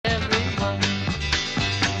months.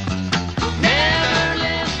 Never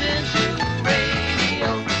listen to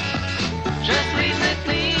radio, just leave the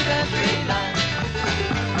clean country line.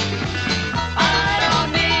 I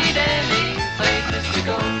don't need any places to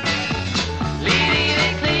go, leading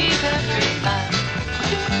a clean country line.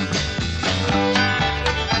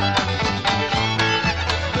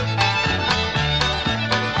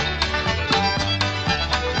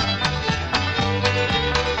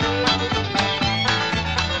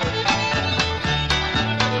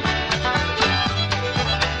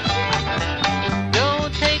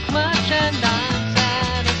 Don't take much and I'm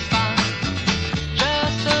satisfied,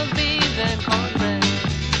 just some beans and cornbread.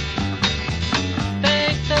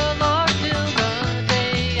 Thank the Lord till the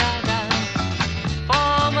day I die,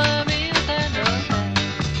 for my meals and a bed.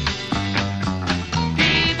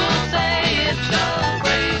 People say it's a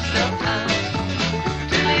waste of time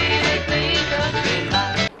to lead a clean country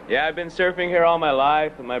life. Yeah, I've been surfing here all my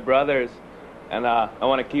life with my brothers, and I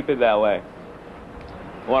want to keep it that way.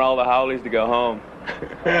 I want all the Howleys to go home.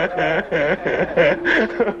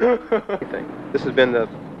 This has been the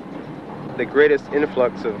greatest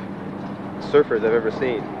influx of surfers I've ever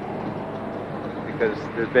seen, because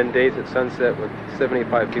there's been days at sunset with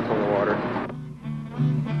 75 people in the water.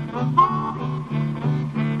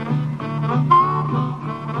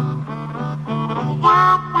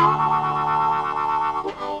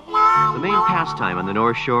 The main pastime on the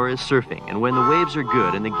North Shore is surfing, and when the waves are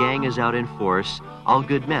good and the gang is out in force, all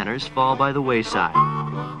good manners fall by the wayside.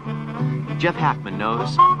 Jeff Hackman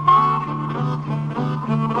knows.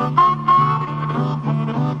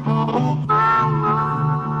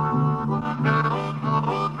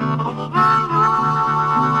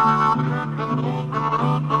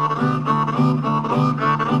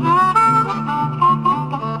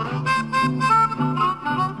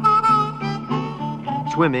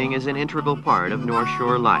 Swimming is an integral part of North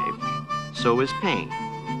Shore life. So is pain.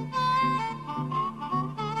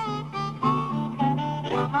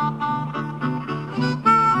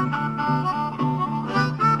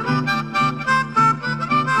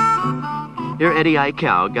 Here Eddie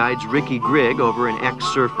Aikau guides Ricky Grigg over an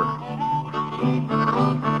ex-surfer.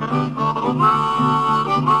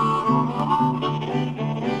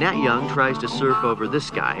 Nat Young tries to surf over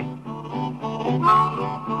this guy.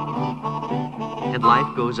 And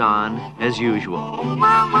life goes on as usual.